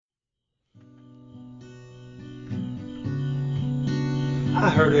I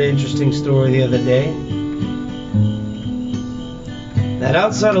heard an interesting story the other day. That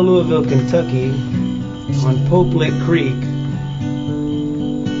outside of Louisville, Kentucky, on Pope Lick Creek,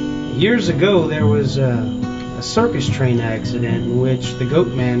 years ago there was a circus train accident in which the goat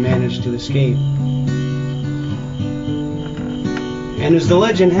man managed to escape. And as the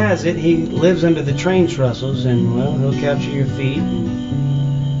legend has it, he lives under the train trestles and, well, he'll capture your feet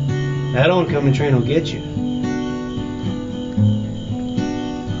and that oncoming train will get you.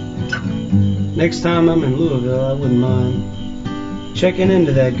 Next time I'm in Louisville, I wouldn't mind checking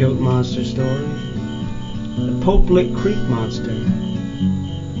into that goat monster story. The Pope Lick Creek monster.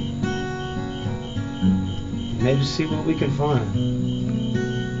 Maybe see what we can find.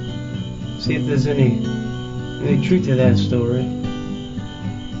 See if there's any truth to that story.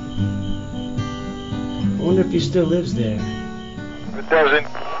 I wonder if he still lives there. It doesn't.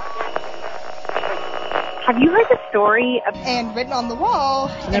 Have you heard the story of... And written on the wall.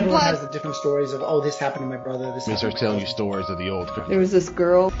 And everyone has the different stories of, oh, this happened to my brother. They start telling you stories of the old. There was this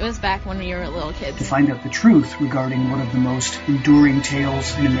girl. It was back when we were little kids. To find out the truth regarding one of the most enduring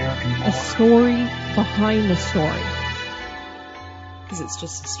tales in American law. A story behind the story. Because it's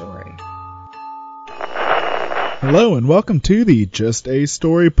just a story. Hello and welcome to the Just a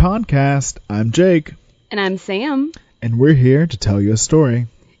Story podcast. I'm Jake. And I'm Sam. And we're here to tell you a story.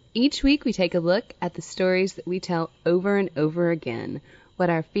 Each week we take a look at the stories that we tell over and over again. What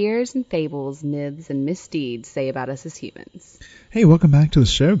our fears and fables, myths and misdeeds say about us as humans. Hey, welcome back to the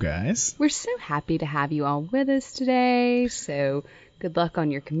show, guys. We're so happy to have you all with us today. So good luck on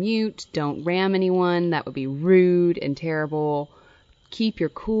your commute. Don't ram anyone. That would be rude and terrible. Keep your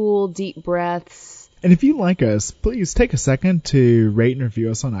cool, deep breaths. And if you like us, please take a second to rate and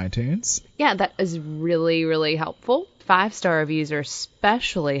review us on iTunes. Yeah, that is really, really helpful. 5-star reviews are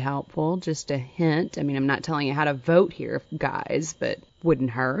especially helpful. Just a hint. I mean, I'm not telling you how to vote here, guys, but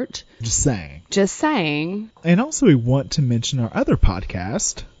wouldn't hurt. Just saying. Just saying. And also we want to mention our other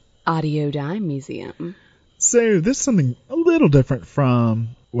podcast, Audio Dime Museum. So this is something a little different from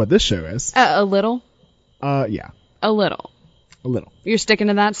what this show is. A little? Yeah. A little. A little. You're sticking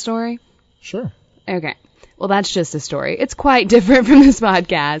to that story? Sure. Okay. Well, that's just a story. It's quite different from this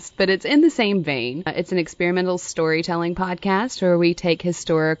podcast, but it's in the same vein. It's an experimental storytelling podcast where we take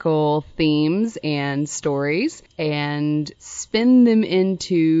historical themes and stories and spin them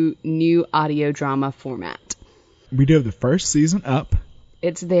into new audio drama format. We do have the first season up.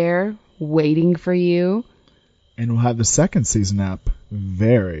 It's there, waiting for you. And we'll have the second season up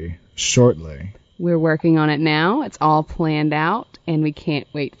very shortly. We're working on it now. It's all planned out, and we can't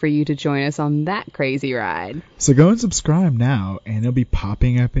wait for you to join us on that crazy ride. So go and subscribe now, and it'll be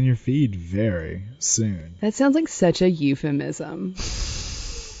popping up in your feed very soon. That sounds like such a euphemism.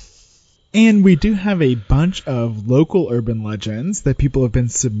 And we do have a bunch of local urban legends that people have been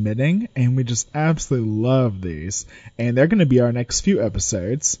submitting, and we just absolutely love these. And they're going to be our next few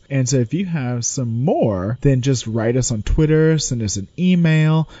episodes. And so if you have some more, then just write us on Twitter, send us an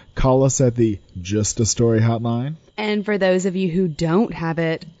email, call us at the Just a Story hotline. And for those of you who don't have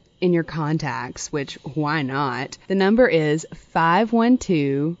it in your contacts, which why not, the number is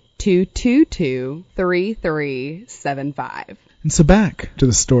 512-222-3375. And so back to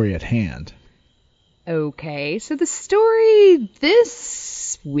the story at hand. Okay, so the story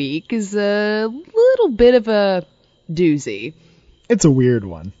this week is a little bit of a doozy. It's a weird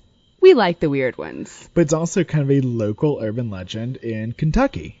one. We like the weird ones. But it's also kind of a local urban legend in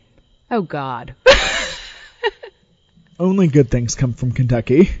Kentucky. Oh, God. Only good things come from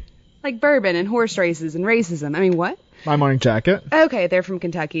Kentucky. Like bourbon and horse races and racism. I mean, what? My Morning Jacket. Okay, they're from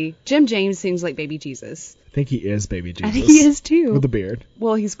Kentucky. Jim James seems like baby Jesus. I think he is baby Jesus. I think he is too. With a beard.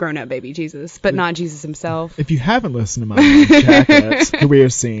 Well, he's grown up baby Jesus, but not Jesus himself. If you haven't listened to My Morning Jacket, who we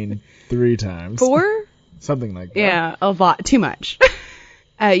have seen 3 times. 4? Something like that. Yeah, a lot. Too much.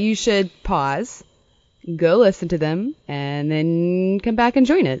 You should pause, go listen to them, and then come back and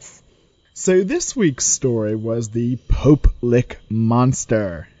join us. So this week's story was the Pope Lick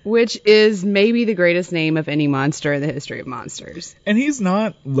Monster. Which is maybe the greatest name of any monster in the history of monsters. And he's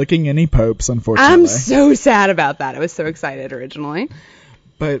not licking any popes, unfortunately. I'm so sad about that. I was so excited originally.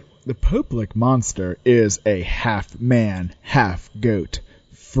 But the Pope Lick Monster is a half-man, half-goat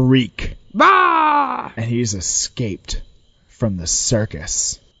freak. Bah! And he's escaped from the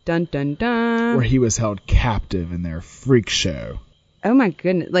circus. Dun dun dun. Where he was held captive in their freak show. Oh my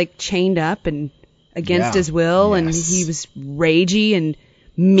goodness. Like chained up and against his will. Yes. And he was ragey and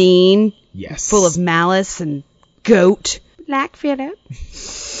mean. Yes. Full of malice and goat. Like Philip.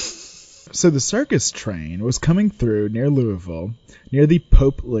 So the circus train was coming through near Louisville, near the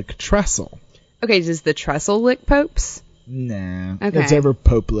Pope Lick Trestle. Okay, does the trestle lick popes? Nah. Okay. It's over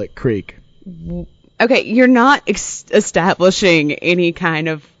Pope Lick Creek. Okay, you're not establishing any kind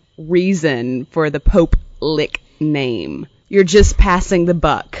of reason for the Pope Lick name. You're just passing the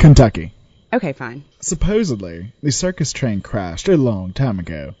buck. Kentucky. Okay, fine. Supposedly, the circus train crashed a long time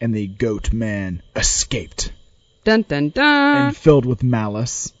ago, and the goat man escaped. Dun dun dun. And filled with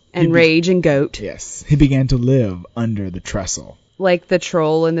malice. And rage and goat. Yes. He began to live under the trestle. Like the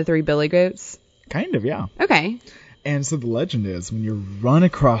troll and the three billy goats? Kind of, yeah. Okay. And so the legend is, when you run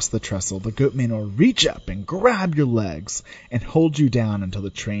across the trestle, the goat man will reach up and grab your legs and hold you down until the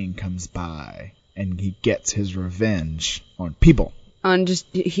train comes by. And he gets his revenge on people. On just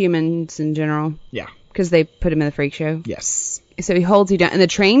humans in general? Yeah. Because they put him in the freak show? Yes. So he holds you down, and the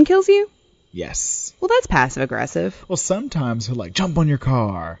train kills you? Yes. Well, that's passive-aggressive. Well, sometimes he'll, jump on your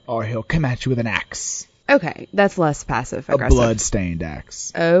car, or he'll come at you with an axe. Okay, that's less passive-aggressive. A blood-stained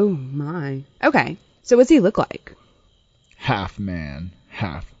axe. Oh, my. Okay, so what's he look like? Half man,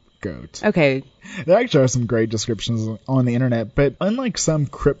 half goat. Okay. There actually are some great descriptions on the internet, but unlike some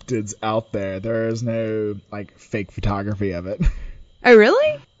cryptids out there, there is no, fake photography of it. Oh,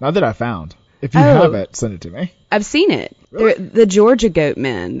 really? Not that I found. If you have it, send it to me. I've seen it. Really? The Georgia goat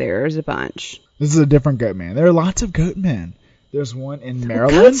men, there's a bunch. This is a different goat man. There are lots of goat men. There's one in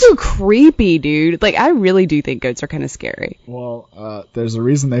Maryland. Goats are creepy, dude. I really do think goats are kind of scary. Well, there's a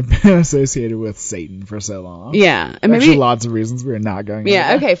reason they've been associated with Satan for so long. Yeah. And maybe lots of reasons we're not going into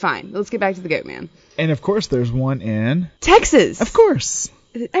that. Okay, fine. Let's get back to the goat man. And, of course, there's one in... Texas! Of course.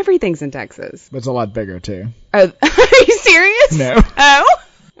 Everything's in Texas. But it's a lot bigger, too. Oh, are you serious? No. Oh?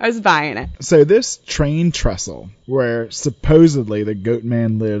 I was buying it. So this train trestle, where supposedly the goat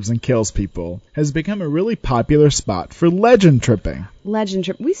man lives and kills people, has become a really popular spot for legend tripping. Legend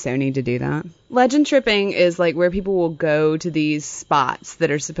trip. We so need to do that. Legend tripping is where people will go to these spots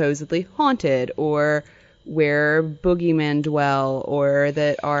that are supposedly haunted, or where boogeymen dwell, or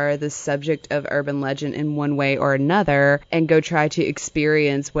that are the subject of urban legend in one way or another, and go try to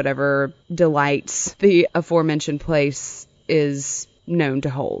experience whatever delights the aforementioned place is known to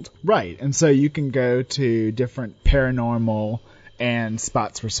hold. Right, and so you can go to different paranormal and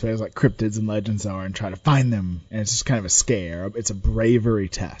spots where suppose cryptids and legends are and try to find them, and it's just kind of a scare. It's a bravery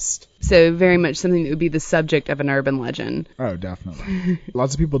test. So very much something that would be the subject of an urban legend. Oh, definitely.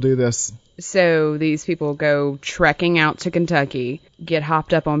 Lots of people do this. So these people go trekking out to Kentucky, get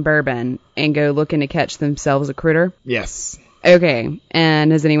hopped up on bourbon, and go looking to catch themselves a critter? Yes. Okay,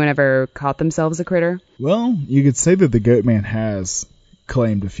 and has anyone ever caught themselves a critter? Well, you could say that the goat man has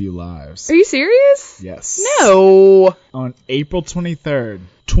claimed a few lives. Are you serious? Yes. No. On April 23rd,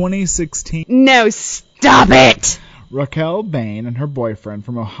 2016. No, stop it! Raquel Bain and her boyfriend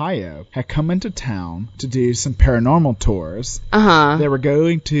from Ohio had come into town to do some paranormal tours. Uh-huh. They were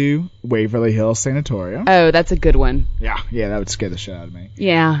going to Waverly Hills Sanatorium. Oh, that's a good one. Yeah, that would scare the shit out of me.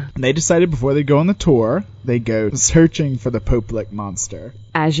 Yeah. And they decided before they go on the tour, they go searching for the Pope Lick monster.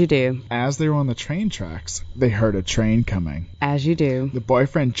 As you do. As they were on the train tracks, they heard a train coming. As you do. The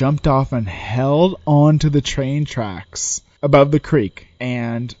boyfriend jumped off and held on to the train tracks above the creek.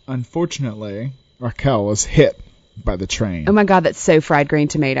 And unfortunately, Raquel was hit by the train. Oh my god, that's so fried green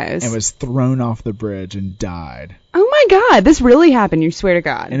tomatoes. And was thrown off the bridge and died. Oh my god, this really happened, you swear to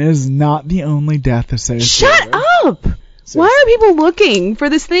god. And it is not the only death associated. Shut up! Seriously. Why are people looking for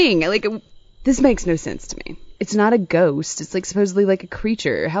this thing? This makes no sense to me. It's not a ghost. It's supposedly a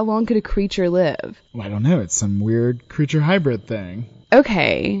creature. How long could a creature live? Well, I don't know. It's some weird creature hybrid thing.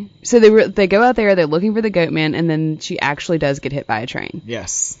 Okay. So they go out there, they're looking for the goat man, and then she actually does get hit by a train.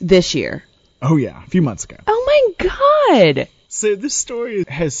 Yes. This year. Oh, yeah. A few months ago. Oh, my God. So this story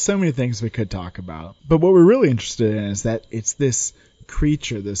has so many things we could talk about. But what we're really interested in is that it's this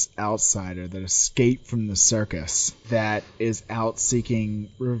creature, this outsider that escaped from the circus that is out seeking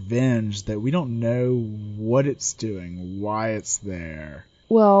revenge, that we don't know what it's doing, why it's there.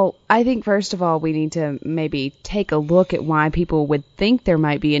 Well, I think first of all we need to maybe take a look at why people would think there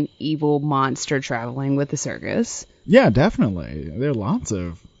might be an evil monster traveling with the circus. Yeah, definitely. There are lots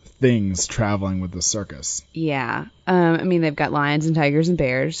of things traveling with the circus. Yeah. They've got lions and tigers and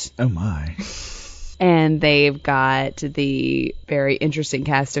bears. Oh my. And they've got the very interesting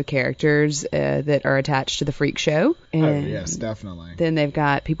cast of characters that are attached to the freak show. And oh, yes, definitely. Then they've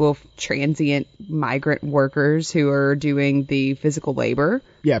got transient migrant workers who are doing the physical labor.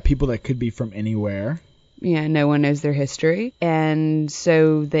 Yeah, people that could be from anywhere. Yeah, no one knows their history. And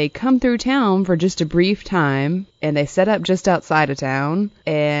so they come through town for just a brief time, and they set up just outside of town,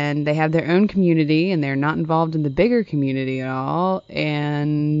 and they have their own community, and they're not involved in the bigger community at all,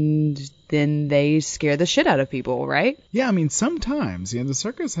 and then they scare the shit out of people, right? Yeah, sometimes, the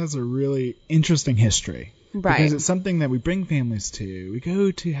circus has a really interesting history. Right. Because it's something that we bring families to. We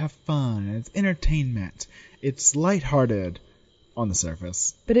go to have fun. It's entertainment. It's lighthearted on the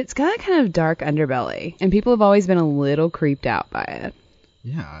surface. But it's got a kind of dark underbelly, and people have always been a little creeped out by it.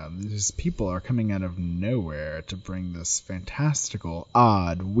 Yeah, these people are coming out of nowhere to bring this fantastical,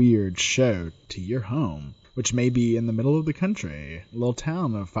 odd, weird show to your home, which may be in the middle of the country, a little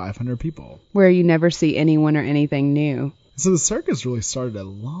town of 500 people. Where you never see anyone or anything new. So the circus really started a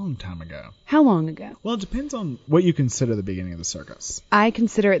long time ago. How long ago? Well, it depends on what you consider the beginning of the circus. I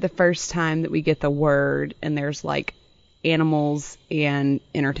consider it the first time that we get the word and there's like animals and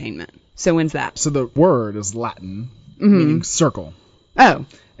entertainment. So when's that? So the word is Latin, meaning circle. Oh.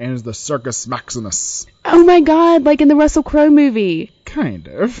 And it's the Circus Maximus. Oh my god, like in the Russell Crowe movie. Kind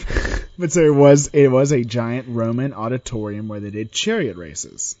of. But so it was a giant Roman auditorium where they did chariot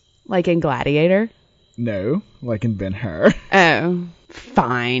races. Like in Gladiator? No, like in Ben-Hur. Oh,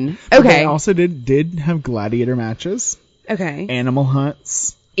 fine. But Okay. they also did have gladiator matches. Okay. Animal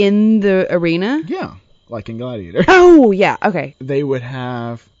hunts. In the arena? Yeah, like in Gladiator. Oh, yeah, okay. They would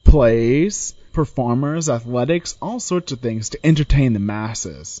have plays, performers, athletics, all sorts of things to entertain the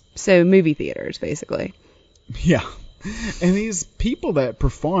masses. So movie theaters, basically. Yeah. And these people that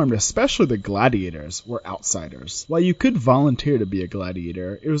performed, especially the gladiators, were outsiders. While you could volunteer to be a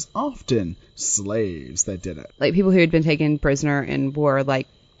gladiator, it was often slaves that did it. Like people who had been taken prisoner in war, like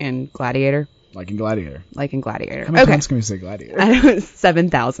in Gladiator? Like in Gladiator. Like in Gladiator. How many times can we say Gladiator? I don't know,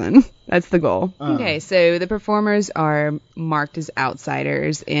 7,000. That's the goal. Okay, so the performers are marked as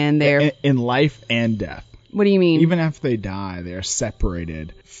outsiders, and they're... In life and death. What do you mean? Even after they die, they are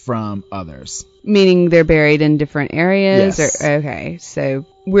separated from others. Meaning they're buried in different areas? Yes. Okay, so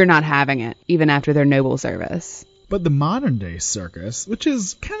we're not having it, even after their noble service. But the modern day circus, which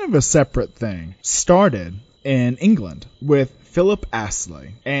is kind of a separate thing, started in England with Philip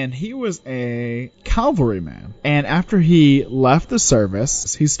Astley, and he was a cavalryman. And after he left the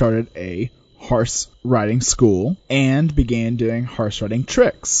service, he started a horse riding school and began doing horse riding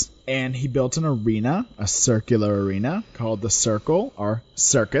tricks. And he built an arena, a circular arena, called the Circle, or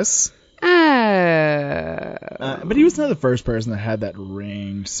Circus. But he was not the first person that had that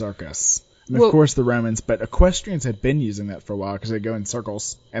ringed circus. And of course the Romans, but equestrians had been using that for a while because they'd go in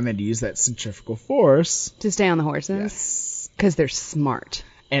circles and they'd use that centrifugal force. To stay on the horses? Yes. Because they're smart.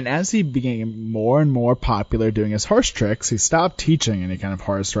 And as he became more and more popular doing his horse tricks, he stopped teaching any kind of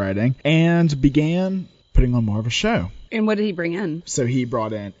horse riding and began putting on more of a show. And what did he bring in? So he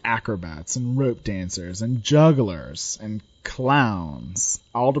brought in acrobats and rope dancers and jugglers and clowns,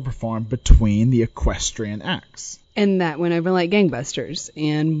 all to perform between the equestrian acts. And that went over like gangbusters.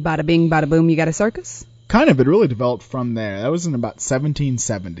 And bada bing, bada boom, you got a circus? Kind of. It really developed from there. That was in about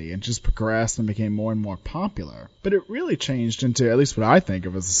 1770 and just progressed and became more and more popular. But it really changed into, at least what I think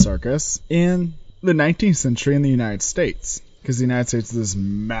of as a circus, in the 19th century in the United States. Because the United States is this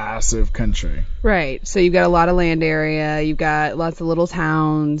massive country. Right. So you've got a lot of land area. You've got lots of little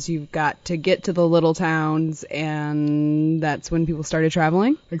towns. You've got to get to the little towns. And that's when people started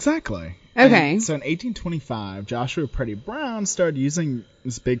traveling? Exactly. Okay. And so in 1825, Joshua Pretty Brown started using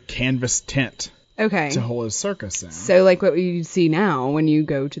this big canvas tent. Okay. To hold his circus in. So like what you see now when you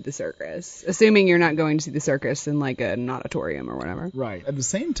go to the circus. Assuming you're not going to see the circus in like an auditorium or whatever. Right. At the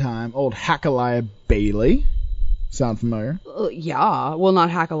same time, old Hacaliah Bailey. Sound familiar? Yeah. Well, not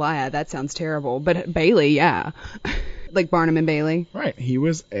Hacaliah. That sounds terrible. But Bailey, yeah. Like Barnum and Bailey. Right. He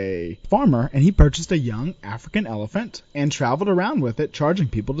was a farmer, and he purchased a young African elephant and traveled around with it, charging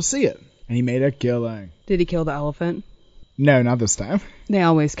people to see it. And he made a killing. Did he kill the elephant? No, not this time. They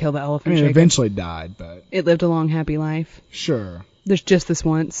always kill the elephant. I mean, Jacob. it eventually died, but... It lived a long, happy life. Sure. There's just this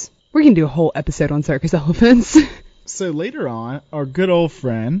once. We're going to do a whole episode on circus elephants. So later on, our good old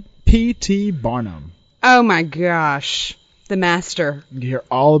friend, P.T. Barnum. Oh my gosh. The master. You hear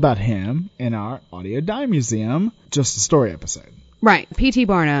all about him in our Audio Dime Museum, Just a Story episode. Right. P.T.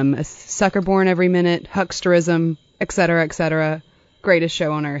 Barnum, a sucker born every minute, hucksterism, etc., greatest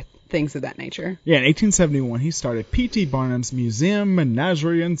show on earth, things of that nature. Yeah, in 1871, he started P.T. Barnum's Museum,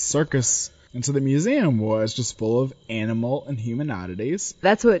 Menagerie, and Circus. And so the museum was just full of animal and human oddities.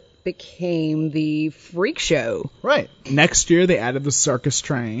 That's what became the freak show. Right. Next year, they added the circus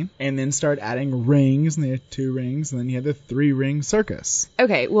train and then started adding rings, and they had 2 rings, and then you had the 3-ring circus.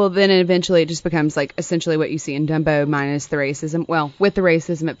 Okay, well, then eventually it just becomes like essentially what you see in Dumbo minus the racism. Well, with the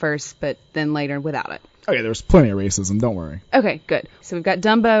racism at first, but then later without it. Okay, there's plenty of racism, don't worry. Okay, good. So we've got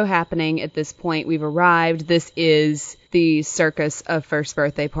Dumbo happening at this point. We've arrived. This is the circus of first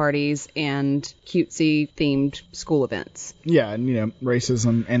birthday parties and cutesy-themed school events. Yeah, and,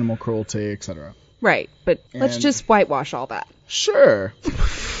 racism, animal cruelty, etc. Right, but let's just whitewash all that. Sure.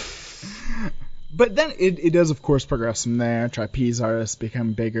 But then it does, of course, progress from there. Trapeze artists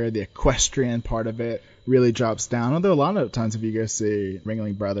become bigger. The equestrian part of it really drops down. Although a lot of times if you go see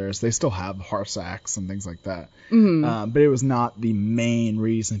Ringling Brothers, they still have horse acts and things like that. Mm-hmm. But it was not the main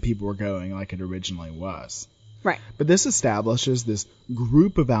reason people were going like it originally was. Right. But this establishes this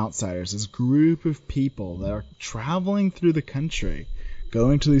group of outsiders, this group of people that are traveling through the country,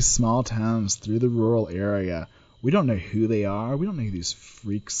 going to these small towns through the rural area. We don't know who they are. We don't know who these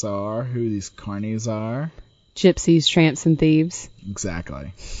freaks are, who these carnies are. Gypsies, tramps, and thieves.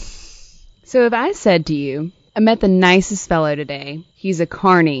 Exactly. So if I said to you, I met the nicest fellow today. He's a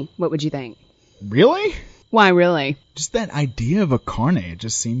carny. What would you think? Really? Why really? Just that idea of a carny. It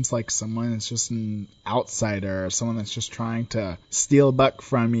just seems like someone that's just an outsider, or someone that's just trying to steal a buck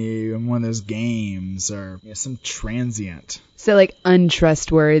from you in one of those games, or some transient. So like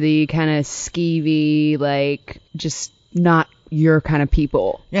untrustworthy, kind of skeevy, like just not your kind of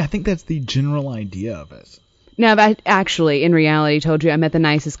people. Yeah, I think that's the general idea of it. Now, if I actually, in reality, told you I met the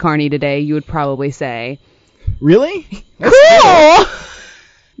nicest carny today, you would probably say, really? Cool!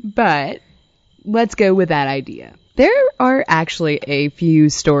 But let's go with that idea. There are actually a few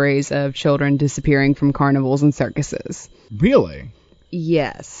stories of children disappearing from carnivals and circuses. Really?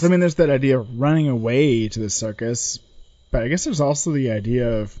 Yes. I mean, there's that idea of running away to the circus, but I guess there's also the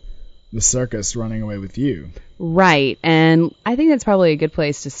idea of the circus running away with you. Right, and I think that's probably a good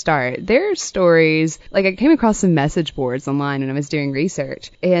place to start. There are stories, like I came across some message boards online when I was doing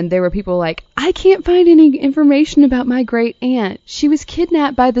research, and there were people like, I can't find any information about my great aunt. She was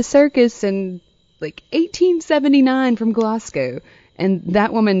kidnapped by the circus in like 1879 from Glasgow. And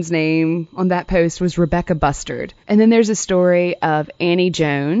that woman's name on that post was Rebecca Bustard. And then there's a story of Annie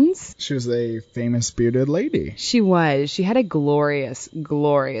Jones. She was a famous bearded lady. She was. She had a glorious,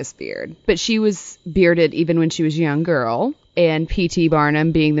 glorious beard. But she was bearded even when she was a young girl. And P.T.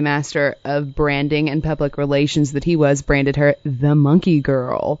 Barnum, being the master of branding and public relations that he was, branded her the Monkey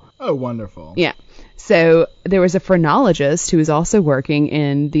Girl. Oh, wonderful. Yeah. So there was a phrenologist who was also working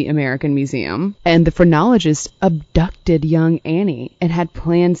in the American Museum, and the phrenologist abducted young Annie and had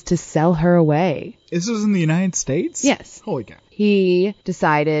plans to sell her away. This was in the United States? Yes. Holy cow. He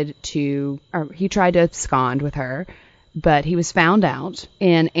tried to abscond with her, but he was found out,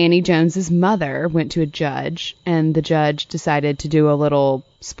 and Annie Jones's mother went to a judge, and the judge decided to do a little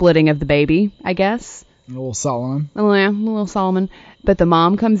splitting of the baby, I guess. A little Solomon. Oh, yeah, a little Solomon. But the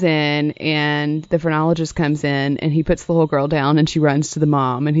mom comes in, and the phrenologist comes in, and he puts the little girl down, and she runs to the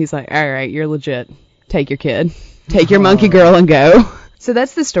mom, and he's like, all right, you're legit. Take your kid. Take your monkey girl and go. So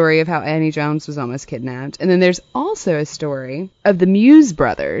that's the story of how Annie Jones was almost kidnapped. And then there's also a story of the Muse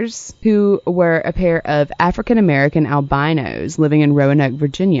brothers, who were a pair of African-American albinos living in Roanoke,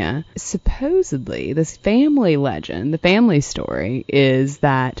 Virginia. Supposedly, this family legend, the family story, is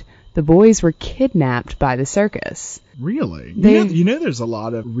that the boys were kidnapped by the circus. Really? You know there's a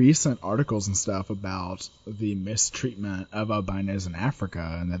lot of recent articles and stuff about the mistreatment of albinos in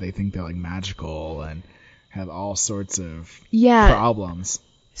Africa, and that they think they're like magical and have all sorts of problems.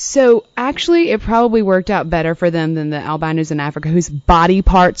 So actually it probably worked out better for them than the albinos in Africa whose body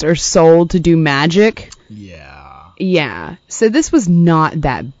parts are sold to do magic. Yeah. So this was not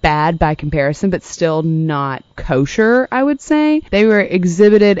that bad by comparison, but still not kosher, I would say. They were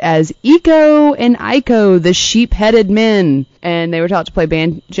exhibited as Iko and Iko, the sheep-headed men. And they were taught to play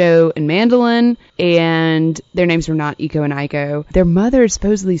banjo and mandolin, and their names were not Iko and Iko. Their mother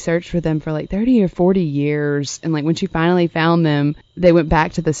supposedly searched for them for like 30 or 40 years, and like when she finally found them, they went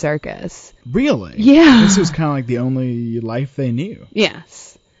back to the circus. Really? Yeah. This was kind of like the only life they knew.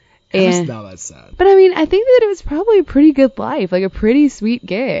 Yes. And now that's sad. But I mean, I think that it was probably a pretty good life, like a pretty sweet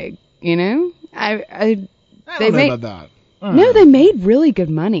gig, you know? I don't know about that. No, they made really good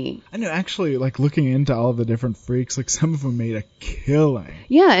money. I know, actually, like looking into all of the different freaks, like some of them made a killing.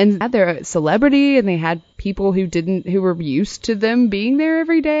 Yeah, and they're a celebrity, and they had people who were used to them being there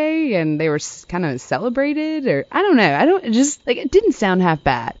every day, and they were kind of celebrated, or I don't know. It didn't sound half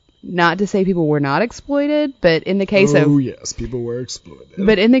bad. Not to say people were not exploited, but in the case of... Oh, yes, people were exploited.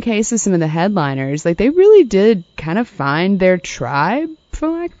 But in the case of some of the headliners, like, they really did kind of find their tribe, for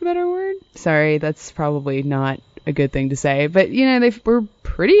lack of a better word. Sorry, that's probably not a good thing to say, but, you know, they were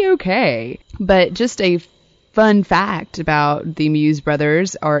pretty okay. But just a fun fact about the Muse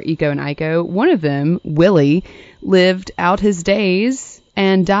brothers are Iko and Iko. One of them, Willie, lived out his days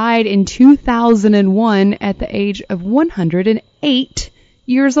and died in 2001 at the age of 108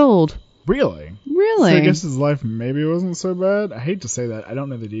 years old. Really? Really? So I guess his life maybe wasn't so bad. I hate to say that. I don't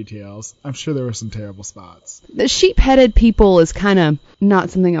know the details. I'm sure there were some terrible spots. The sheep-headed people is kind of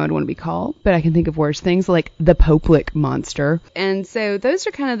not something I would want to be called, but I can think of worse things like the Popelick monster. And so those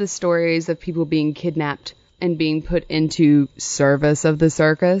are kind of the stories of people being kidnapped and being put into service of the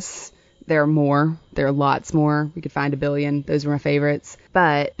circus. There are more. There are lots more. We could find a billion. Those were my favorites.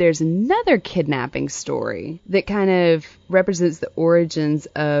 But there's another kidnapping story that kind of represents the origins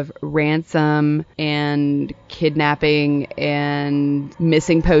of ransom and kidnapping and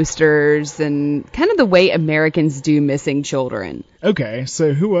missing posters and kind of the way Americans do missing children. Okay,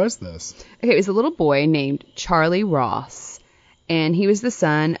 so who was this? Okay, it was a little boy named Charlie Ross. And he was the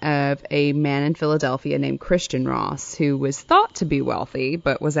son of a man in Philadelphia named Christian Ross, who was thought to be wealthy,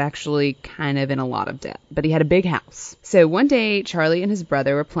 but was actually kind of in a lot of debt. But he had a big house. So one day, Charlie and his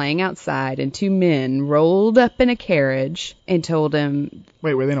brother were playing outside, and two men rolled up in a carriage and told him...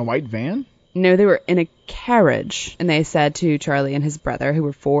 Wait, were they in a white van? No, they were in a carriage. And they said to Charlie and his brother, who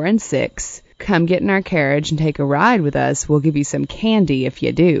were 4 and 6, come get in our carriage and take a ride with us. We'll give you some candy if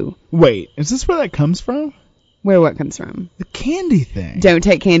you do. Wait, is this where that comes from? Where what comes from? The candy thing. Don't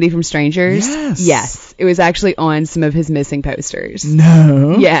take candy from strangers? Yes. Yes. It was actually on some of his missing posters.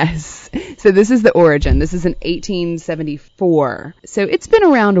 No. Yes. So this is the origin. This is in 1874. So it's been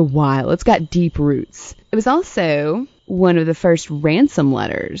around a while. It's got deep roots. It was also one of the first ransom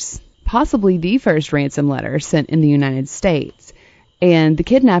letters, possibly the first ransom letter sent in the United States. And the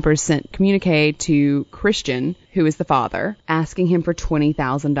kidnappers sent communique to Christian, who is the father, asking him for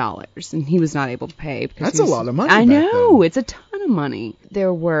 $20,000. And he was not able to pay. That's a lot of money. I know. Then. It's a ton of money.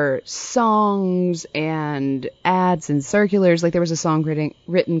 There were songs and ads and circulars. Like there was a song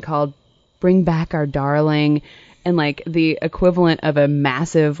written called Bring Back Our Darling. And like the equivalent of a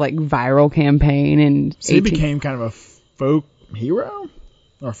massive like viral campaign. And so he became kind of a folk hero?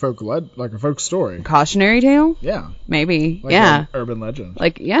 Or like a folk story. Cautionary tale? Yeah. Maybe. Like yeah. An urban legend.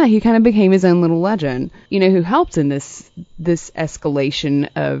 Like, yeah, he kind of became his own little legend. You know who helped in this escalation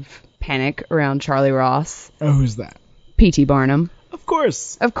of panic around Charlie Ross? Oh, who's that? P.T. Barnum. Of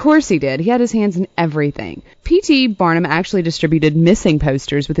course. Of course he did. He had his hands in everything. P.T. Barnum actually distributed missing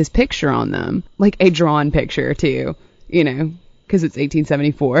posters with his picture on them. Like a drawn picture, too. You know, because it's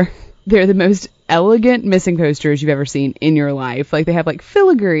 1874. They're the most elegant missing posters you've ever seen in your life. Like, they have, like,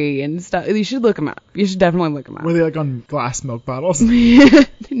 filigree and stuff. You should look them up. You should definitely look them up. Were they, like, on glass milk bottles?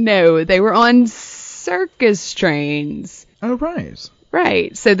 No, they were on circus trains. Oh, right.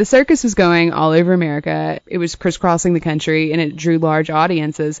 Right. So the circus was going all over America. It was crisscrossing the country, and it drew large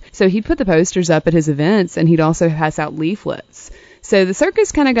audiences. So he'd put the posters up at his events, and he'd also pass out leaflets. So the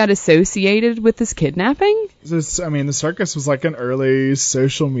circus kind of got associated with this kidnapping. The circus was like an early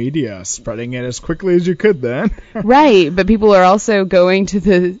social media, spreading it as quickly as you could then. Right, but people are also going to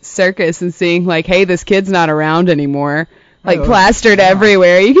the circus and seeing like, hey, this kid's not around anymore. Like plastered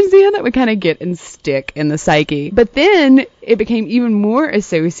everywhere. You can see how that would kind of get and stick in the psyche. But then it became even more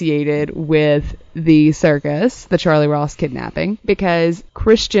associated with the circus, the Charlie Ross kidnapping, because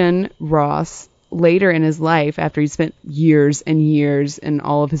Christian Ross later in his life, after he spent years and years and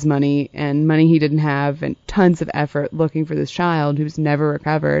all of his money and money he didn't have and tons of effort looking for this child who's never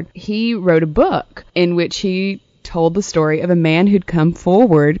recovered, he wrote a book in which he told the story of a man who'd come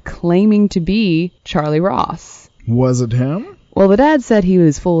forward claiming to be Charlie Ross. Was it him? Well, the dad said he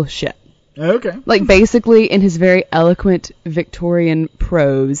was full of shit. Okay. Like, basically, in his very eloquent Victorian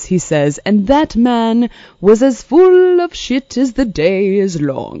prose, he says, and that man was as full of shit as the day is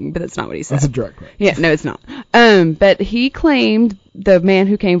long. But that's not what he said. That's a direct quote. Yeah, no, it's not. But he claimed, the man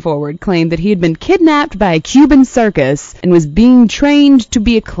who came forward claimed that he had been kidnapped by a Cuban circus and was being trained to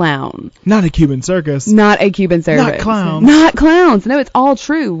be a clown. Not a Cuban circus. Not a Cuban circus. Not clowns. Not clowns. No, it's all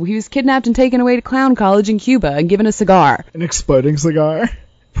true. He was kidnapped and taken away to clown college in Cuba and given a cigar. An exploding cigar?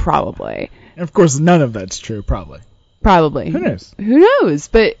 Probably. And of course, none of that's true, probably. Probably. Who knows? Who knows?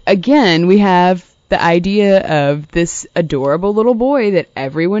 But again, we have the idea of this adorable little boy that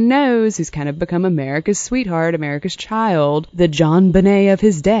everyone knows, who's kind of become America's sweetheart, America's child, the John Bonet of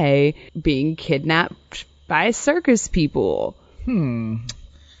his day, being kidnapped by circus people. I mean,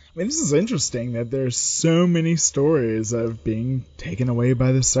 this is interesting that there's so many stories of being taken away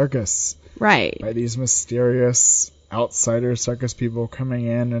by the circus. Right. By these mysterious outsider circus people coming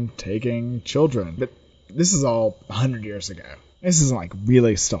in and taking children. But this is all 100 years ago. This isn't like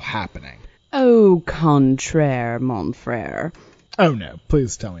really still happening. Au contraire, mon frère. Oh no,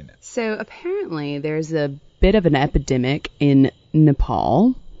 please tell me next. So apparently there's a bit of an epidemic in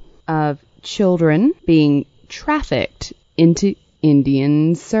Nepal of children being trafficked into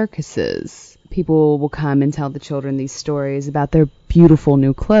Indian circuses. People will come and tell the children these stories about their beautiful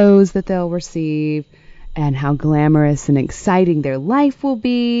new clothes that they'll receive and how glamorous and exciting their life will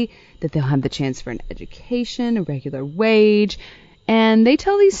be, that they'll have the chance for an education, a regular wage. And they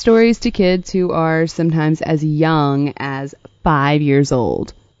tell these stories to kids who are sometimes as young as 5 years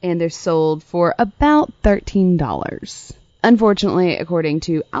old. And they're sold for about $13. Unfortunately, according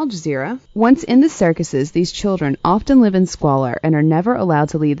to Al Jazeera, once in the circuses, these children often live in squalor and are never allowed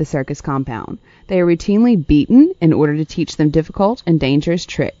to leave the circus compound. They are routinely beaten in order to teach them difficult and dangerous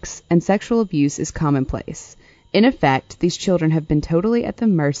tricks, and sexual abuse is commonplace. In effect, these children have been totally at the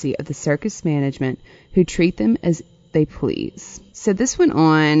mercy of the circus management, who treat them as they please. So this went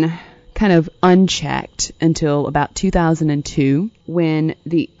on kind of unchecked until about 2002, when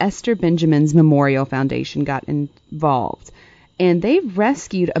the Esther Benjamin's Memorial Foundation got involved. And they've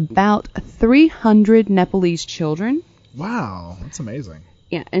rescued about 300 Nepalese children. Wow, that's amazing.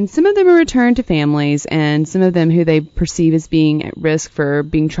 Yeah, and some of them are returned to families, and some of them who they perceive as being at risk for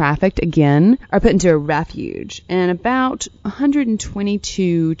being trafficked again are put into a refuge. And about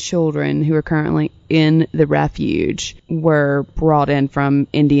 122 children who are currently in the refuge were brought in from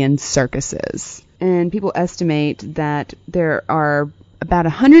Indian circuses. And people estimate that there are about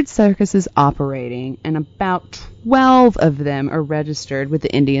 100 circuses operating, and about 12 of them are registered with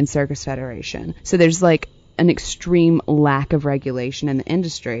the Indian Circus Federation. So there's like an extreme lack of regulation in the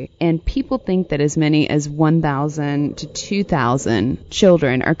industry, and people think that as many as 1,000 to 2,000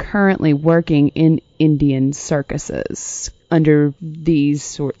 children are currently working in Indian circuses under these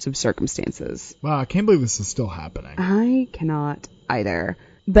sorts of circumstances. Wow, I can't believe this is still happening. I cannot either.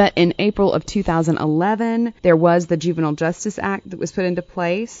 But in April of 2011, there was the Juvenile Justice Act that was put into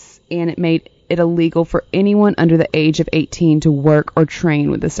place, and it made it illegal for anyone under the age of 18 to work or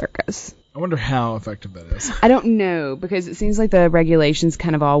train with the circus. I wonder how effective that is. I don't know, because it seems like the regulation's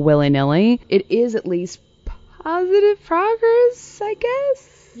kind of all willy-nilly. It is at least positive progress, I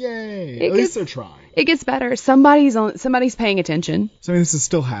guess. Yay! At least they're trying. It gets better. Somebody's paying attention. So I mean, this is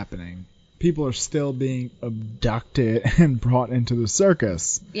still happening. People are still being abducted and brought into the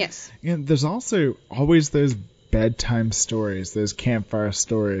circus. Yes. And there's also always those bedtime stories, those campfire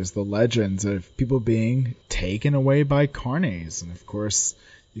stories, the legends of people being taken away by carnies. And of course,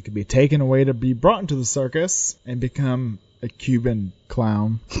 you could be taken away to be brought into the circus and become a Cuban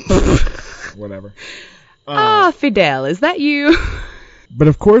clown. Whatever. Fidel, is that you? But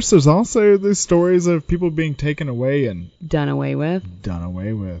of course, there's also the stories of people being taken away and done away with.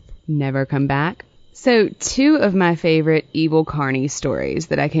 Never come back. So 2 of my favorite evil carny stories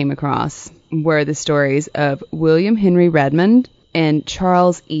that I came across were the stories of William Henry Redmond and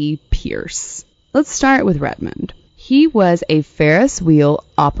Charles E. Pierce. Let's start with Redmond. He was a Ferris wheel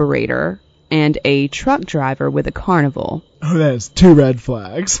operator and a truck driver with a carnival. Oh, that's 2 red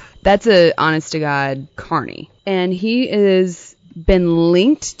flags. That's a honest-to-God carny. And he has been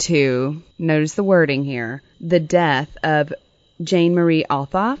linked to, notice the wording here, the death of Jane Marie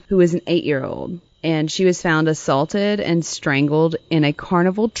Althoff, who was an 8-year-old. And she was found assaulted and strangled in a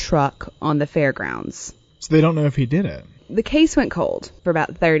carnival truck on the fairgrounds. So they don't know if he did it. The case went cold for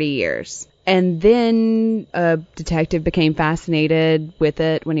about 30 years. And then a detective became fascinated with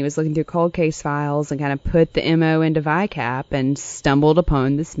it when he was looking through cold case files and kind of put the MO into VICAP and stumbled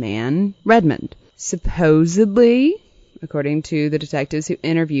upon this man, Redmond. Supposedly, according to the detectives who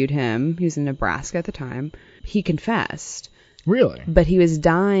interviewed him, he was in Nebraska at the time, he confessed. Really? But he was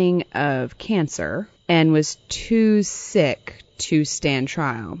dying of cancer and was too sick to stand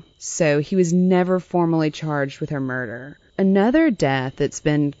trial. So he was never formally charged with her murder. Another death that's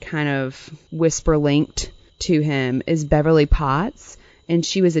been kind of whisper linked to him is Beverly Potts, and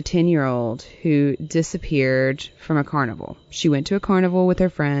she was a 10-year-old who disappeared from a carnival. She went to a carnival with her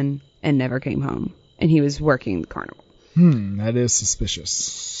friend and never came home, and he was working the carnival. That is suspicious.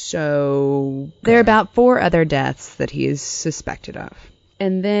 So there are about 4 other deaths that he is suspected of.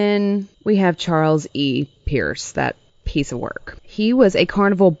 And then we have Charles E. Pierce, that piece of work. He was a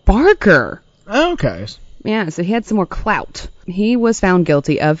carnival barker. Okay. Yeah, so he had some more clout. He was found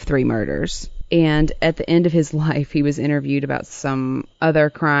guilty of 3 murders. And at the end of his life, he was interviewed about some other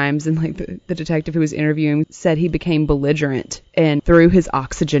crimes. And like the detective who was interviewing said he became belligerent and threw his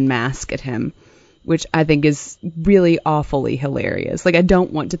oxygen mask at him, which I think is really awfully hilarious. Like, I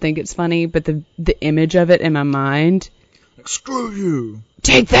don't want to think it's funny, but the image of it in my mind. Screw you.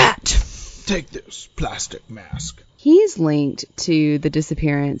 Take that. Take this plastic mask. He's linked to the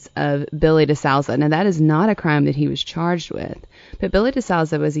disappearance of Billy DeSalza. Now, that is not a crime that he was charged with. But Billy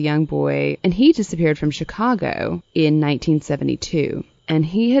DeSalza was a young boy, and he disappeared from Chicago in 1972. And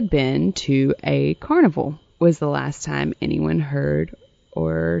he had been to a carnival, was the last time anyone heard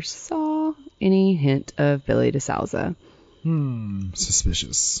or saw any hint of Billy DeSalza.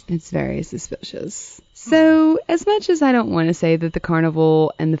 Suspicious. It's very suspicious. So, as much as I don't want to say that the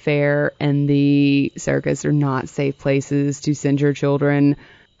carnival and the fair and the circus are not safe places to send your children,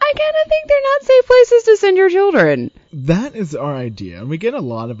 I kind of think they're not safe places to send your children. That is our idea. And we get a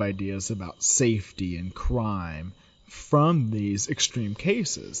lot of ideas about safety and crime from these extreme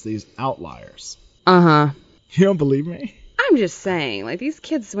cases, these outliers. Uh-huh. You don't believe me? I'm just saying, like, these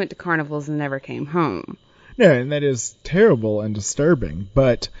kids went to carnivals and never came home. No, and that is terrible and disturbing,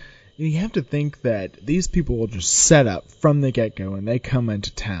 but you have to think that these people will just set up from the get-go and they come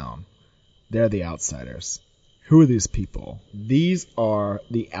into town. They're the outsiders. Who are these people? These are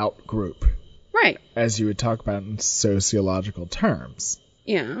the out-group. Right. As you would talk about in sociological terms.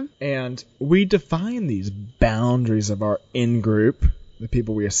 Yeah. And we define these boundaries of our in-group, the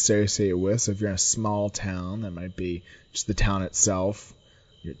people we associate with. So if you're in a small town, that might be just the town itself,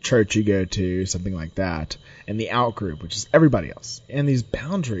 your church you go to, something like that. And the out-group, which is everybody else. And these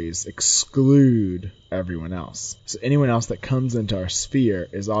boundaries exclude everyone else. So anyone else that comes into our sphere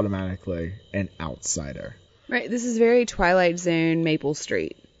is automatically an outsider. Right, this is very Twilight Zone Maple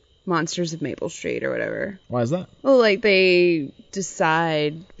Street. Monsters of Maple Street or whatever. Why is that? Well, like, they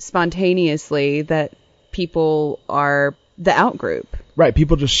decide spontaneously that people are the outgroup. Right,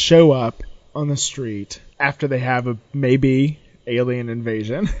 people just show up on the street after they have a maybe alien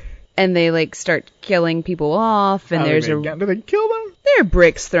invasion. And they, like, start killing people off, and there's do they kill them? There are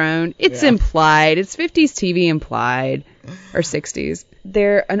bricks thrown. It's implied. It's 50s TV implied. Or 60s.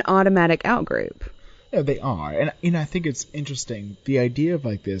 They're an automatic outgroup. Yeah, they are. And I think it's interesting. The idea of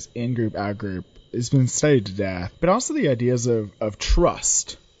like this in-group, out-group has been studied to death. But also the ideas of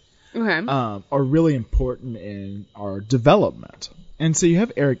trust are really important in our development. And so you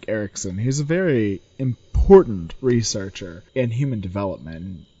have Erik Erikson, who's a very important researcher in human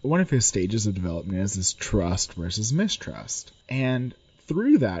development. One of his stages of development is this trust versus mistrust. And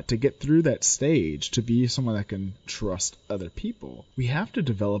through that, to get through that stage, to be someone that can trust other people, we have to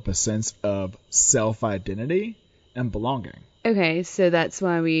develop a sense of self-identity and belonging. Okay, so that's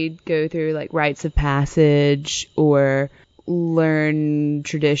why we go through like rites of passage or learn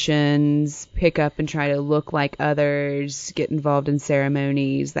traditions, pick up and try to look like others, get involved in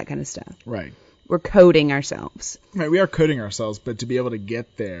ceremonies, that kind of stuff. Right. We're coding ourselves. Right, we are coding ourselves, but to be able to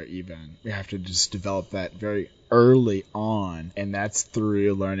get there even, we have to just develop that very early on, and that's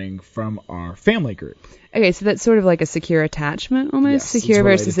through learning from our family group. Okay, so that's sort of like a secure attachment almost? Yes, secure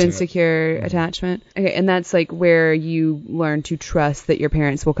versus insecure attachment? Okay, and that's like where you learn to trust that your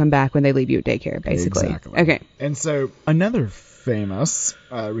parents will come back when they leave you at daycare, basically. Exactly. Okay. And so another famous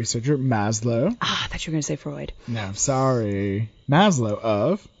researcher, Maslow. I thought you were going to say Freud. No, I'm sorry. Maslow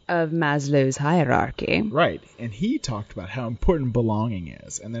of Maslow's hierarchy. Right, and he talked about how important belonging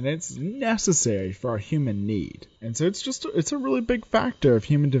is, and that it's necessary for our human need. And so it's a really big factor of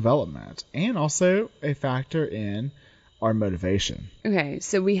human development, and also a factor in our motivation. Okay,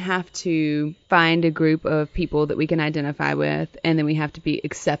 so we have to find a group of people that we can identify with, and then we have to be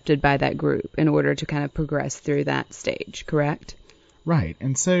accepted by that group in order to kind of progress through that stage, correct? Right,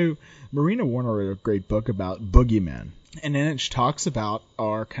 and so Marina Warner wrote a great book about boogeymen. And in it, she talks about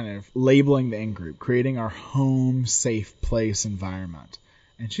our kind of labeling the in-group, creating our home, safe place environment.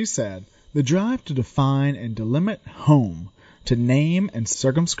 And she said, the drive to define and delimit home, to name and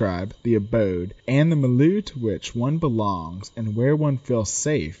circumscribe the abode and the milieu to which one belongs and where one feels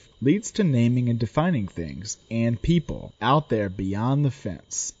safe, leads to naming and defining things and people out there beyond the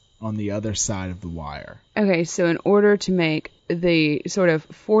fence, on the other side of the wire. Okay, so in order to make the sort of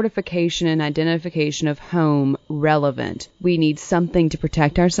fortification and identification of home relevant, we need something to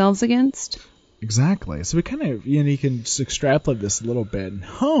protect ourselves against? Exactly. So we kind of, you can just extrapolate this a little bit. And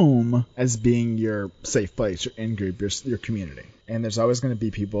home as being your safe place, your in-group, your community. And there's always going to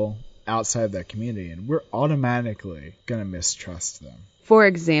be people outside that community, and we're automatically going to mistrust them. For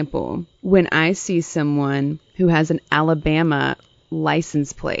example, when I see someone who has an Alabama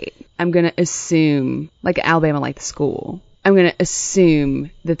license plate, I'm going to assume, like Alabama, like the school, I'm going to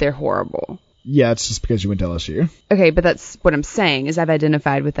assume that they're horrible. Yeah, it's just because you went to LSU. Okay, but that's what I'm saying, is I've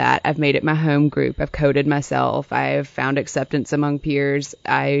identified with that. I've made it my home group. I've coded myself. I've found acceptance among peers.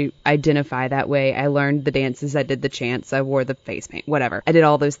 I identify that way. I learned the dances. I did the chants. I wore the face paint, whatever. I did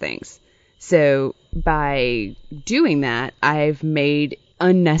all those things. So by doing that, I've made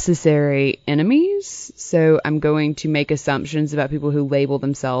unnecessary enemies. So I'm going to make assumptions about people who label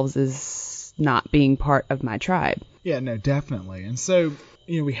themselves as not being part of my tribe. Yeah, no, definitely. And so,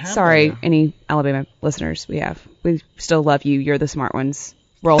 we have... Sorry, any Alabama listeners we have. We still love you. You're the smart ones.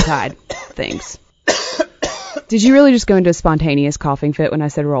 Roll Tide. Thanks. Did you really just go into a spontaneous coughing fit when I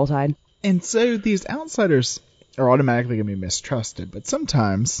said Roll Tide? And so these outsiders are automatically going to be mistrusted, but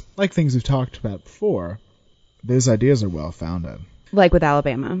sometimes, like things we've talked about before, those ideas are well founded. Like with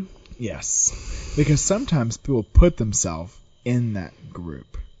Alabama. Yes, because sometimes people put themselves in that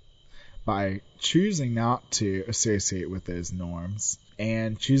group by choosing not to associate with those norms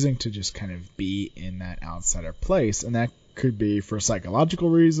and choosing to just kind of be in that outsider place. And that could be for psychological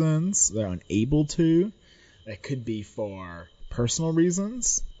reasons, they're unable to. It could be for personal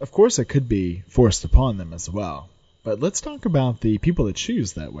reasons. Of course, it could be forced upon them as well. But let's talk about the people that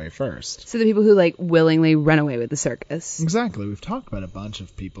choose that way first. So the people who, like, willingly run away with the circus. Exactly. We've talked about a bunch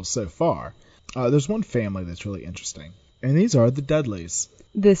of people so far. There's one family that's really interesting, and these are the Dudleys.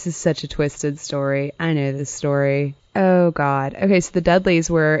 This is such a twisted story. I know this story. Oh, God. Okay, so the Dudleys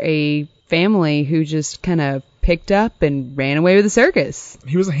were a family who just kind of picked up and ran away with the circus.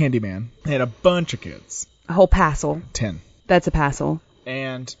 He was a handyman. He had a bunch of kids. A whole passel. 10. That's a passel.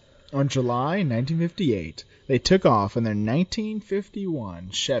 And on July 1958, they took off in their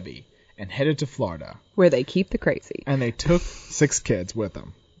 1951 Chevy and headed to Florida. Where they keep the crazy. And they took 6 kids with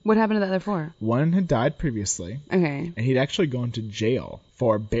them. What happened to the other 4? One had died previously. Okay. And he'd actually gone to jail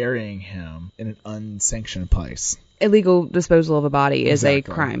for burying him in an unsanctioned place. Illegal disposal of a body is a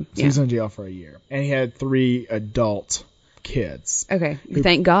crime. So he's in jail for a year. And he had 3 adult kids. Okay.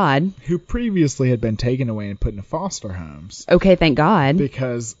 Thank God. Who previously had been taken away and put into foster homes. Okay, thank God.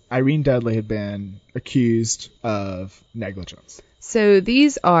 Because Irene Dudley had been accused of negligence. So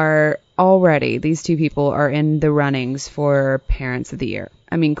these 2 people are in the runnings for Parents of the Year.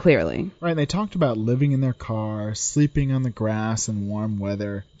 I mean, clearly. Right, and they talked about living in their car, sleeping on the grass in warm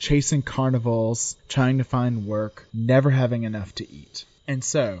weather, chasing carnivals, trying to find work, never having enough to eat. And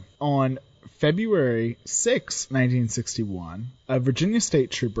so, on February 6, 1961, a Virginia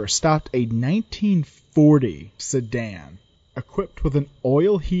state trooper stopped a 1940 sedan equipped with an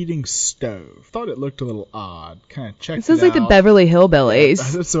oil heating stove. Thought it looked a little odd. Kind of checked it out. It sounds like the Beverly Hillbillies.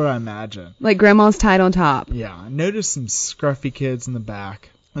 Yeah, that's what I imagine. Like grandma's tied on top. Yeah, I noticed some scruffy kids in the back.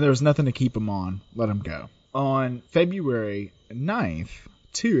 And there was nothing to keep them on. Let them go. On February 9th,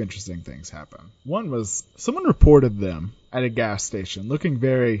 2 interesting things happened. One was someone reported them at a gas station looking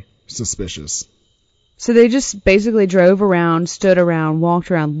very suspicious. So they just basically drove around, stood around,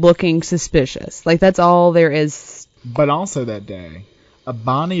 walked around looking suspicious. Like that's all there is. But also that day, a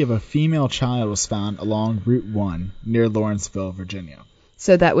body of a female child was found along Route 1 near Lawrenceville, Virginia.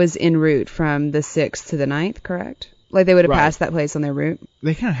 So that was en route from the 6th to the 9th, correct? Like they would have passed that place on their route?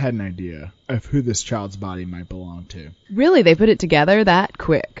 They kind of had an idea of who this child's body might belong to. Really? They put it together that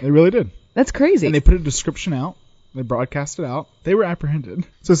quick? They really did. That's crazy. And they put a description out. They broadcast it out. They were apprehended.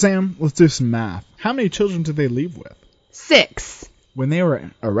 So Sam, let's do some math. How many children did they leave with? 6. When they were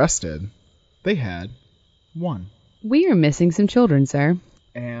arrested, they had 1. We are missing some children, sir.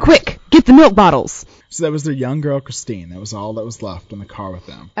 And quick, get the milk bottles. So that was their young girl, Christine. That was all that was left in the car with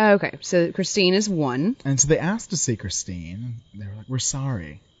them. Okay, so Christine is 1. And so they asked to see Christine. They were like, we're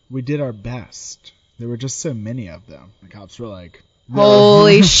sorry. We did our best. There were just so many of them. The cops were like,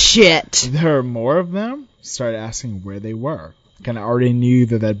 holy shit. There are more of them? Started asking where they were. Kind of already knew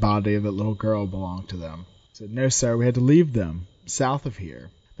that that body of that little girl belonged to them. Said, no, sir, we had to leave them south of here.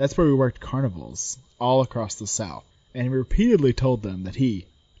 That's where we worked carnivals all across the South. And he repeatedly told them that he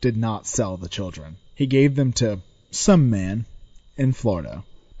did not sell the children. He gave them to some man in Florida.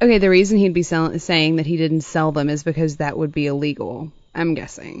 Okay, the reason he'd be saying that he didn't sell them is because that would be illegal, I'm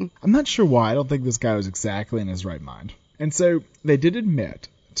guessing. I'm not sure why. I don't think this guy was exactly in his right mind. And so they did admit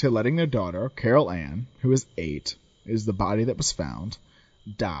to letting their daughter, Carol Ann, who was 8, is the body that was found,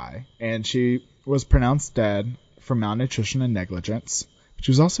 die. And she was pronounced dead from malnutrition and negligence. But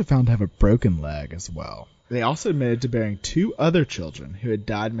she was also found to have a broken leg as well. They also admitted to burying 2 other children who had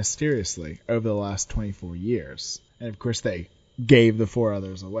died mysteriously over the last 24 years. And of course they gave the 4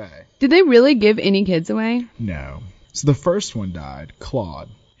 others away. Did they really give any kids away? No. So the first one died, Claude.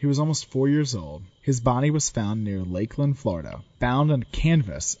 He was almost 4 years old. His body was found near Lakeland, Florida, bound on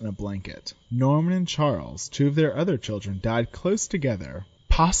canvas in a blanket. Norman and Charles, 2 of their other children, died close together,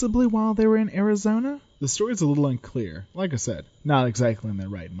 possibly while they were in Arizona? The story's a little unclear. Like I said, not exactly in their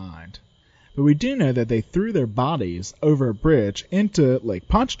right mind. But we do know that they threw their bodies over a bridge into Lake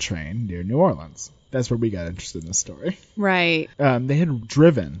Pontchartrain near New Orleans. That's where we got interested in this story. Right. They had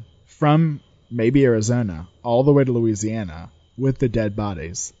driven from maybe Arizona all the way to Louisiana with the dead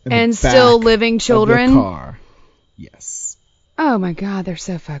bodies. And still living children? Of the car. Yes. Oh my God, they're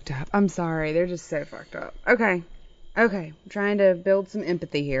so fucked up. I'm sorry, they're just so fucked up. Okay. I'm trying to build some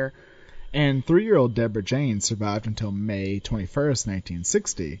empathy here. And 3-year-old Deborah Jane survived until May 21st,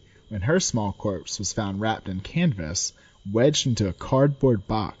 1960, when her small corpse was found wrapped in canvas wedged into a cardboard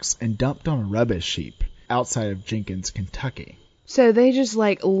box and dumped on a rubbish heap outside of Jenkins, Kentucky. So they just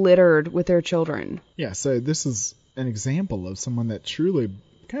like littered with their children. Yeah, so this is an example of someone that truly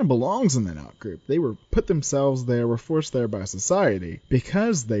kind of belongs in that out group. They were put themselves there, were forced there by society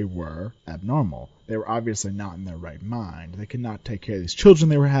because they were abnormal. They were obviously not in their right mind. They could not take care of these children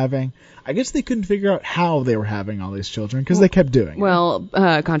they were having. I guess they couldn't figure out how they were having all these children because they kept doing it. Well,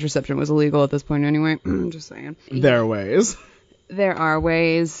 contraception was illegal at this point anyway. Just saying. There are ways. There are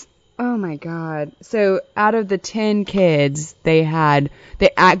ways. Oh my God. So out of the 10 kids they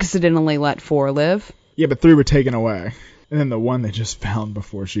accidentally let 4 live. Yeah, but 3 were taken away. And then the one they just found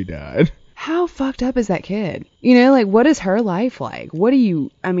before she died. How fucked up is that kid? You know, like, what is her life like?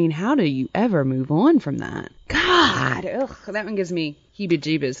 How do you ever move on from that? God, ugh, that one gives me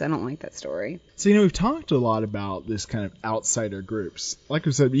heebie-jeebies. I don't like that story. So, we've talked a lot about this kind of outsider groups. Like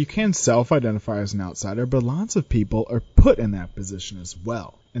we said, you can self-identify as an outsider, but lots of people are put in that position as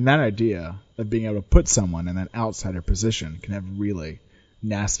well. And that idea of being able to put someone in that outsider position can have really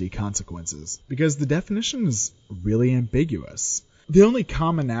nasty consequences, because the definition is really ambiguous. The only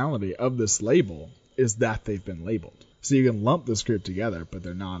commonality of this label is that they've been labeled. So you can lump this group together, but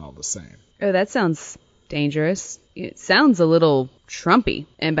they're not all the same. Oh, that sounds dangerous. It sounds a little Trumpy.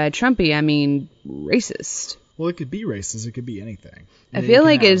 And by Trumpy, I mean racist. Well, it could be racist. It could be anything. I feel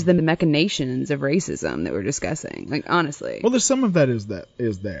like it's the machinations of racism that we're discussing. Like, honestly. Well, there's some of that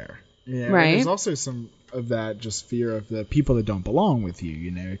is there. Yeah, right. There's also some of that just fear of the people that don't belong with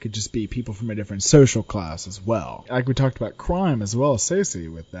you. It could just be people from a different social class as well. Like we talked about crime as well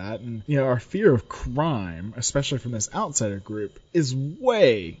associated with that. And, our fear of crime, especially from this outsider group, is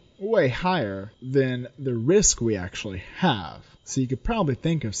way, way higher than the risk we actually have. So you could probably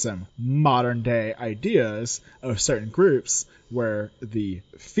think of some modern day ideas of certain groups where the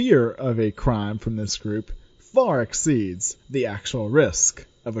fear of a crime from this group far exceeds the actual risk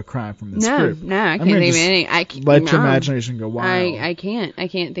of a crime from this group. No, I can't think of any. Let your imagination go wild. I can't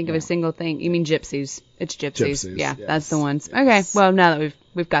think of a single thing. You mean gypsies? It's gypsies. Yeah, yes. That's the ones. Okay, well, now that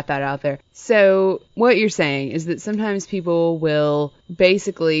we've got that out there. So what you're saying is that sometimes people will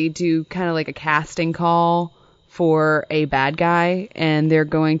basically do kind of like a casting call for a bad guy, and they're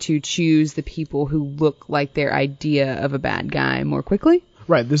going to choose the people who look like their idea of a bad guy more quickly?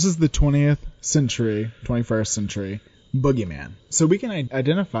 Right, this is the 21st century boogeyman. So we can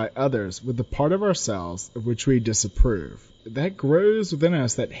identify others with the part of ourselves of which we disapprove. That grows within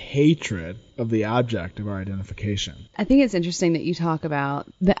us, that hatred of the object of our identification. I think it's interesting that you talk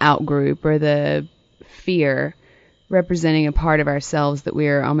about the outgroup or the fear representing a part of ourselves that we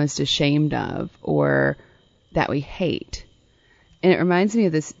are almost ashamed of or that we hate. And it reminds me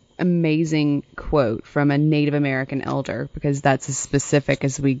of this amazing quote from a Native American elder, because that's as specific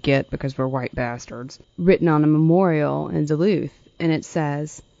as we get because we're white bastards, written on a memorial in Duluth. And it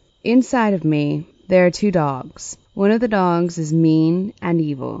says, "Inside of me, there are 2 dogs. One of the dogs is mean and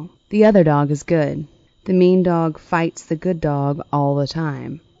evil. The other dog is good. The mean dog fights the good dog all the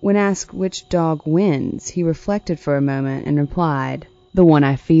time. When asked which dog wins, he reflected for a moment and replied, 'The one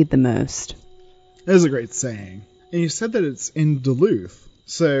I feed the most.'" That is a great saying. And you said that it's in Duluth.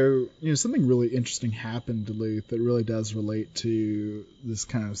 So, something really interesting happened in Duluth that really does relate to this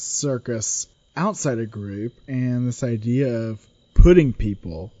kind of circus outsider group and this idea of putting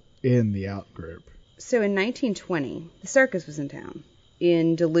people in the out group. So in 1920, the circus was in town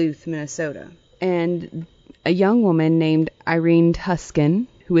in Duluth, Minnesota. And a young woman named Irene Tuscan,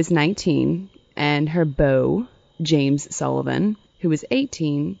 who was 19, and her beau, James Sullivan, who was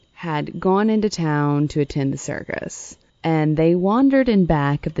 18, had gone into town to attend the circus. And they wandered in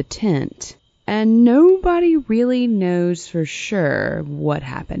back of the tent, and nobody really knows for sure what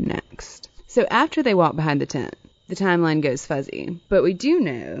happened next. So after they walked behind the tent, the timeline goes fuzzy. But we do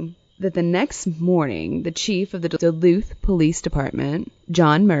know that the next morning, the chief of the Duluth Police Department,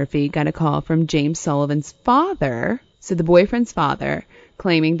 John Murphy, got a call from James Sullivan's father, so the boyfriend's father,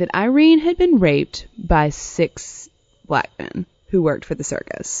 claiming that Irene had been raped by 6 black men who worked for the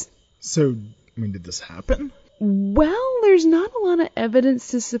circus. So, did this happen? Well, there's not a lot of evidence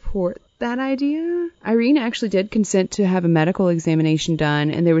to support that idea. Irene actually did consent to have a medical examination done,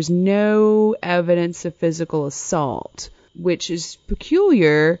 and there was no evidence of physical assault, which is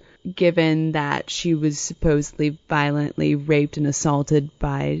peculiar given that she was supposedly violently raped and assaulted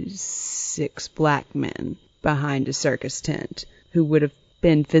by 6 black men behind a circus tent who would have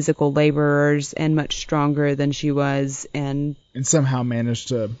been physical laborers and much stronger than she was, and somehow managed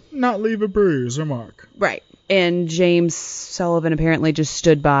to not leave a bruise or mark. Right. And James Sullivan apparently just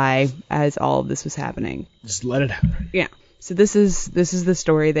stood by as all of this was happening. Just let it happen. Yeah. So this is the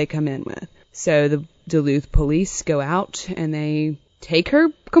story they come in with. So the Duluth police go out and they take her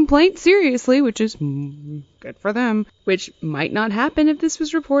complaint seriously, which is good for them, which might not happen if this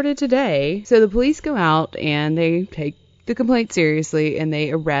was reported today. So the police go out and they take the complaint seriously and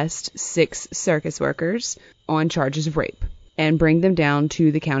they arrest 6 circus workers on charges of rape and bring them down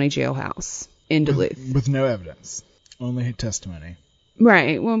to the county jailhouse in Duluth. With no evidence. Only testimony.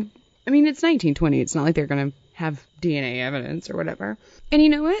 Right. Well, I mean, it's 1920. It's not like they're going to have DNA evidence or whatever. And you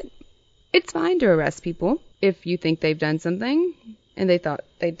know what? It's fine to arrest people if you think they've done something and they thought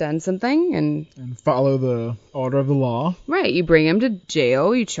they'd done something and follow the order of the law. Right. You bring them to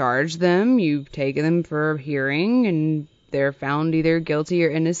jail, you charge them, you take them for a hearing, and they're found either guilty or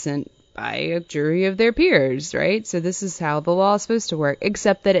innocent by a jury of their peers, right? So this is how the law is supposed to work,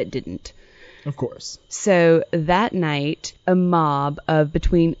 except that it didn't. Of course. So that night, a mob of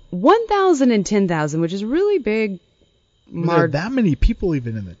between 1,000 and 10,000, which is really big. Were there that many people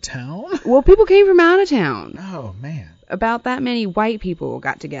even in the town? Well, people came from out of town. Oh, man. About that many white people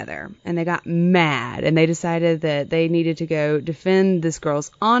got together, and they got mad, and they decided that they needed to go defend this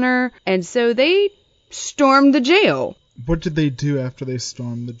girl's honor, and so they stormed the jail. What did they do after they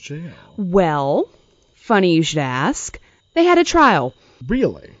stormed the jail? Well, funny you should ask. They had a trial.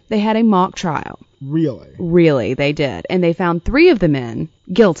 Really? They had a mock trial. Really? Really, they did. And they found 3 of the men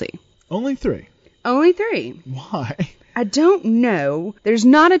guilty. Only 3? Only 3. Why? I don't know. There's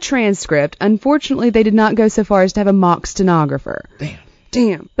not a transcript. Unfortunately, they did not go so far as to have a mock stenographer.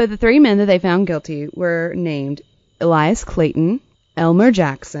 Damn. But the 3 men that they found guilty were named Elias Clayton, Elmer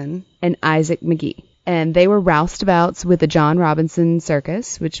Jackson, and Isaac McGee. And they were roustabouts with the John Robinson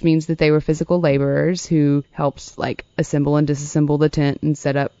Circus, which means that they were physical laborers who helped, like, assemble and disassemble the tent and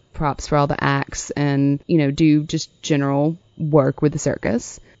set up props for all the acts and, you know, do just general work with the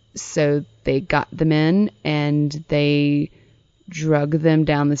circus. So they got them in and they drug them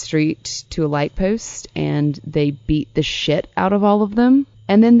down the street to a light post and they beat the shit out of all of them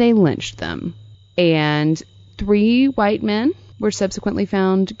and then they lynched them. And 3 white men were subsequently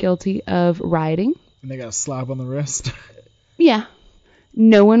found guilty of rioting. And they got a slap on the wrist? Yeah.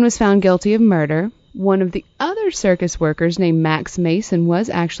 No one was found guilty of murder. One of the other circus workers named Max Mason was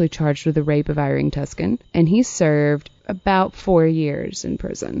actually charged with the rape of Irene Tuscan, and he served about 4 years in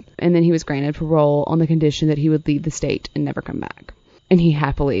prison. And then he was granted parole on the condition that he would leave the state and never come back. And he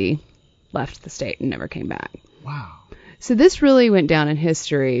happily left the state and never came back. Wow. So this really went down in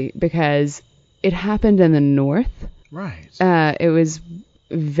history because it happened in the North. Right. It was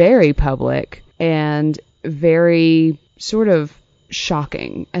very public and very sort of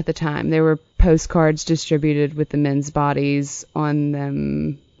shocking at the time. There were postcards distributed with the men's bodies on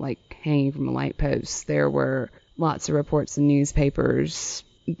them, like hanging from a light post. There were lots of reports in newspapers.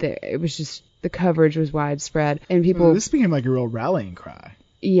 It was just, the coverage was widespread. And people... Well, this became like a real rallying cry.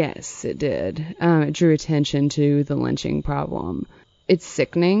 Yes, it did. It drew attention to the lynching problem. It's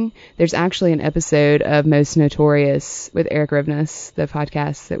sickening. There's actually an episode of Most Notorious with Eric Rivness, the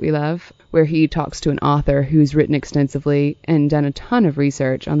podcast that we love, where he talks to an author who's written extensively and done a ton of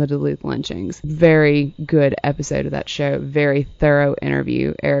research on the Duluth lynchings. Very good episode of that show. Very thorough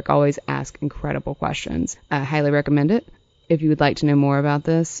interview. Eric always asks incredible questions. I highly recommend it. If you would like to know more about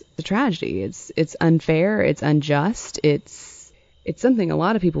this, it's a tragedy. It's unfair. It's unjust. It's something a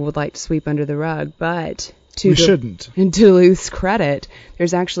lot of people would like to sweep under the rug, but... We shouldn't. In Duluth's credit,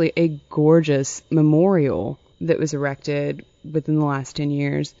 there's actually a gorgeous memorial that was erected within the last 10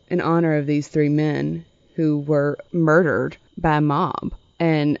 years in honor of these 3 men who were murdered by a mob.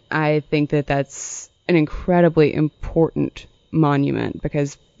 And I think that that's an incredibly important monument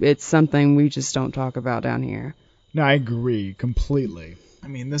because it's something we just don't talk about down here. No, I agree completely. I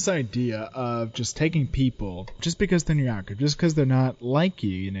mean, this idea of just taking people just because they're in your outgroup, just because they're not like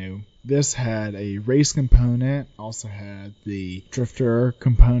you, you know. This had a race component, also had the drifter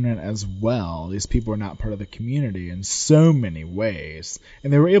component as well. These people were not part of the community in so many ways.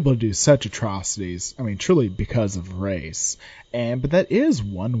 And they were able to do such atrocities, I mean, truly because of race. But that is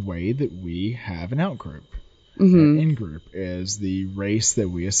one way that we have an outgroup. Mm-hmm. An in-group is the race that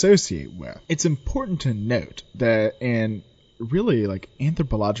we associate with. It's important to note that in really like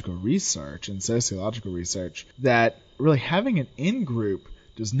anthropological research and sociological research that really having an in-group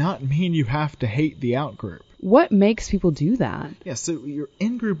does not mean you have to hate the out-group. What makes people do that? Yeah, so your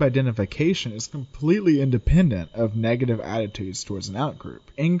in-group identification is completely independent of negative attitudes towards an out-group.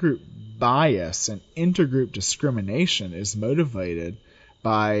 In-group bias and intergroup discrimination is motivated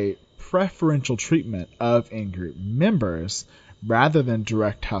by preferential treatment of in-group members rather than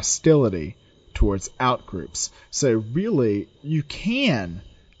direct hostility towards out-groups. So really, you can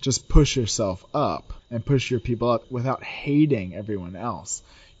just push yourself up and push your people up without hating everyone else.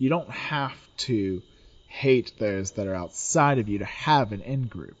 You don't have to hate those that are outside of you to have an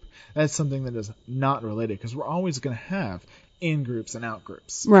in-group. That's something that is not related, because we're always going to have in-groups and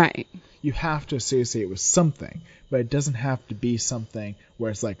out-groups. Right. You have to associate with something, but it doesn't have to be something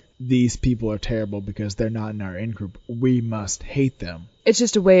where it's like, these people are terrible because they're not in our in-group. We must hate them. It's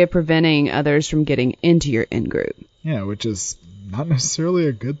just a way of preventing others from getting into your in-group. Yeah, which is not necessarily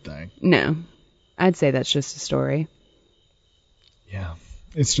a good thing. No. I'd say that's just a story. Yeah,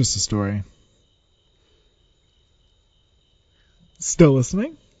 it's just a story. Still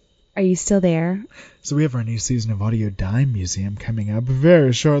listening? Are you still there? So we have our new season of Audio Dime Museum coming up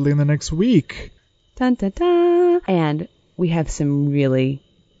very shortly in the next week. Dun, dun, dun. And we have some really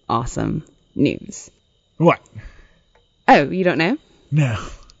awesome news. What? Oh, you don't know? No.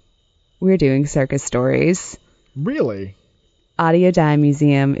 We're doing Circus Stories. Really? Audio Dime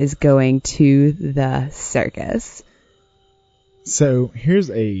Museum is going to the circus. So here's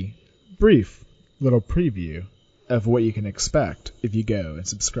a brief little preview of what you can expect if you go and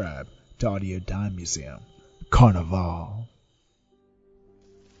subscribe to Audio Dime Museum. Carnival.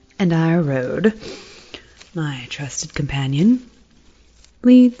 And our road, my trusted companion,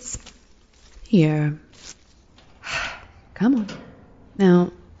 leads here. Come on.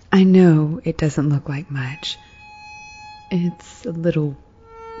 Now, I know it doesn't look like much. It's a little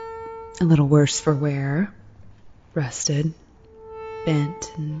worse for wear. Rusted,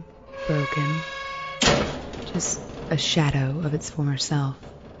 bent, and broken. Just a shadow of its former self,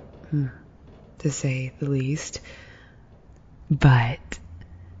 to say the least. But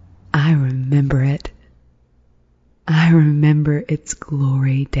I remember it. I remember its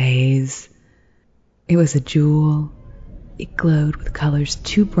glory days. It was a jewel. It glowed with colors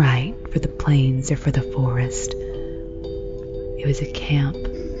too bright for the plains or for the forest. It was a camp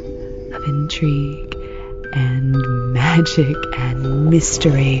of intrigue and magic and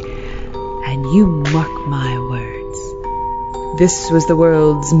mystery. And you mark my words, this was the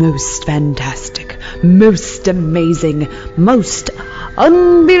world's most fantastic, most amazing, most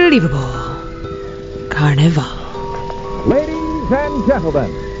unbelievable carnival. Ladies and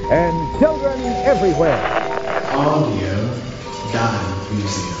gentlemen, and children everywhere, Audio Dime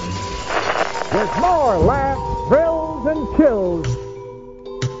Museum. with more laughs, thrills, and chills.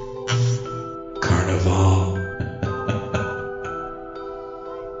 Carnival.